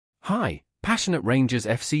Hi, passionate Rangers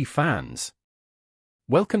FC fans.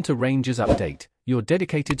 Welcome to Rangers Update, your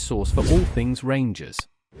dedicated source for all things Rangers.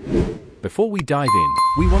 Before we dive in,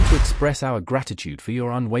 we want to express our gratitude for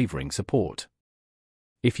your unwavering support.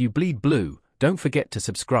 If you bleed blue, don't forget to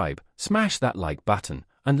subscribe, smash that like button,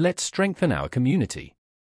 and let's strengthen our community.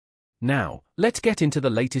 Now, let's get into the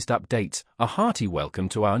latest updates. A hearty welcome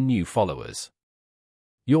to our new followers.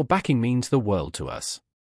 Your backing means the world to us.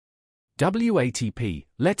 WATP,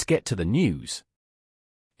 let's get to the news.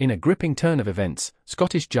 In a gripping turn of events,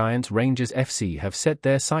 Scottish giants Rangers FC have set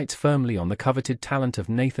their sights firmly on the coveted talent of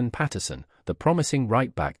Nathan Patterson, the promising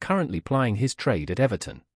right-back currently plying his trade at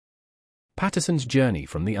Everton. Patterson's journey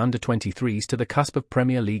from the under-23s to the cusp of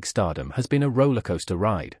Premier League stardom has been a rollercoaster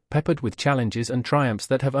ride, peppered with challenges and triumphs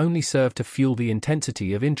that have only served to fuel the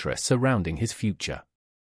intensity of interest surrounding his future.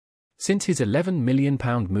 Since his £11 million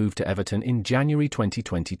move to Everton in January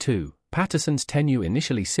 2022, Patterson's tenure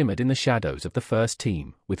initially simmered in the shadows of the first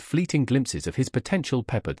team, with fleeting glimpses of his potential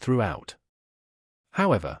peppered throughout.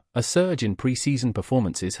 However, a surge in pre-season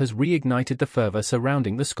performances has reignited the fervour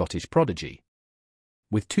surrounding the Scottish prodigy.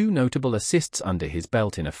 With two notable assists under his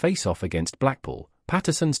belt in a face-off against Blackpool,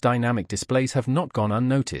 Patterson's dynamic displays have not gone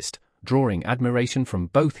unnoticed, drawing admiration from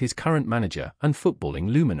both his current manager and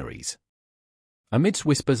footballing luminaries. Amidst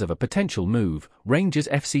whispers of a potential move, Rangers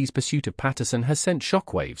FC's pursuit of Patterson has sent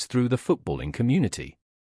shockwaves through the footballing community.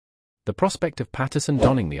 The prospect of Patterson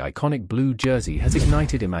donning the iconic blue jersey has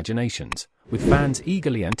ignited imaginations, with fans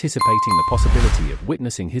eagerly anticipating the possibility of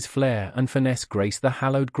witnessing his flair and finesse grace the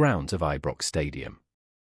hallowed grounds of Ibrox Stadium.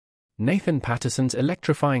 Nathan Patterson's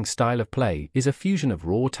electrifying style of play is a fusion of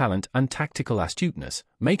raw talent and tactical astuteness,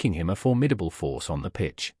 making him a formidable force on the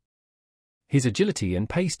pitch. His agility and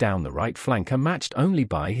pace down the right flank are matched only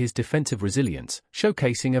by his defensive resilience,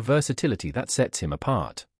 showcasing a versatility that sets him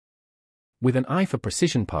apart. With an eye for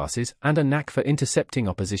precision passes and a knack for intercepting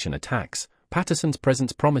opposition attacks, Patterson's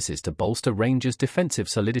presence promises to bolster Rangers' defensive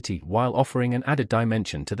solidity while offering an added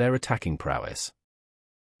dimension to their attacking prowess.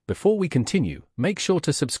 Before we continue, make sure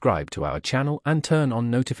to subscribe to our channel and turn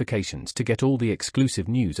on notifications to get all the exclusive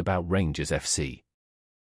news about Rangers FC.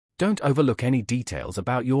 Don't overlook any details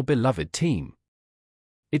about your beloved team.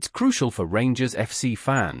 It's crucial for Rangers FC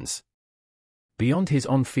fans. Beyond his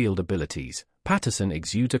on-field abilities, Patterson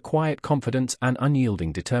exudes a quiet confidence and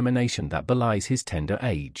unyielding determination that belies his tender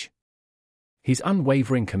age. His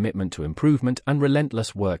unwavering commitment to improvement and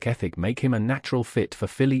relentless work ethic make him a natural fit for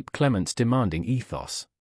Philippe Clement's demanding ethos.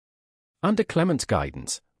 Under Clement's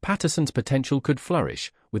guidance, Patterson's potential could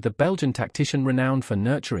flourish, with the Belgian tactician renowned for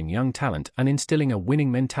nurturing young talent and instilling a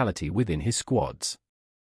winning mentality within his squads.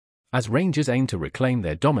 As Rangers aim to reclaim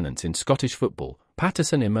their dominance in Scottish football,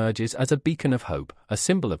 Patterson emerges as a beacon of hope, a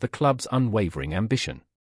symbol of the club's unwavering ambition.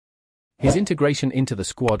 His integration into the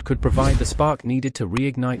squad could provide the spark needed to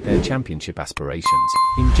reignite their championship aspirations,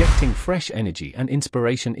 injecting fresh energy and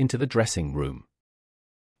inspiration into the dressing room.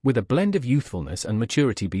 With a blend of youthfulness and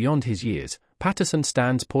maturity beyond his years, Patterson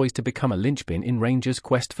stands poised to become a linchpin in Rangers'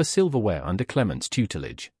 quest for silverware under Clement's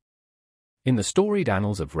tutelage. In the storied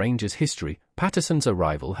annals of Rangers history, Patterson's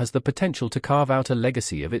arrival has the potential to carve out a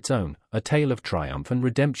legacy of its own, a tale of triumph and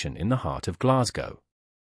redemption in the heart of Glasgow.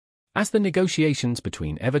 As the negotiations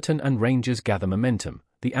between Everton and Rangers gather momentum,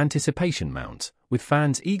 the anticipation mounts, with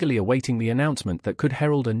fans eagerly awaiting the announcement that could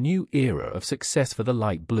herald a new era of success for the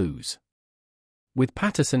Light Blues. With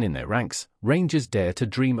Patterson in their ranks, Rangers dare to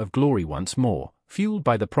dream of glory once more, fueled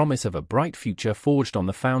by the promise of a bright future forged on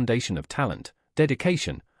the foundation of talent,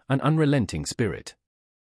 dedication, and unrelenting spirit.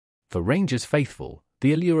 For Rangers faithful,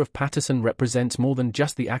 the allure of Patterson represents more than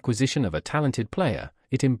just the acquisition of a talented player,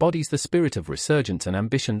 it embodies the spirit of resurgence and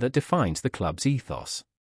ambition that defines the club's ethos.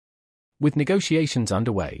 With negotiations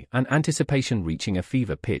underway and anticipation reaching a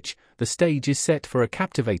fever pitch, the stage is set for a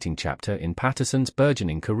captivating chapter in Patterson's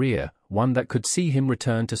burgeoning career, one that could see him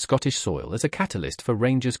return to Scottish soil as a catalyst for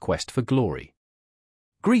Rangers' quest for glory.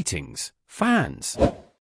 Greetings, fans!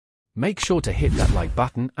 Make sure to hit that like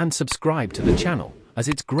button and subscribe to the channel, as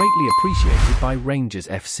it's greatly appreciated by Rangers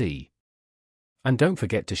FC. And don't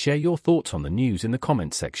forget to share your thoughts on the news in the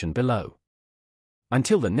comments section below.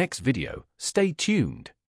 Until the next video, stay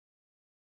tuned.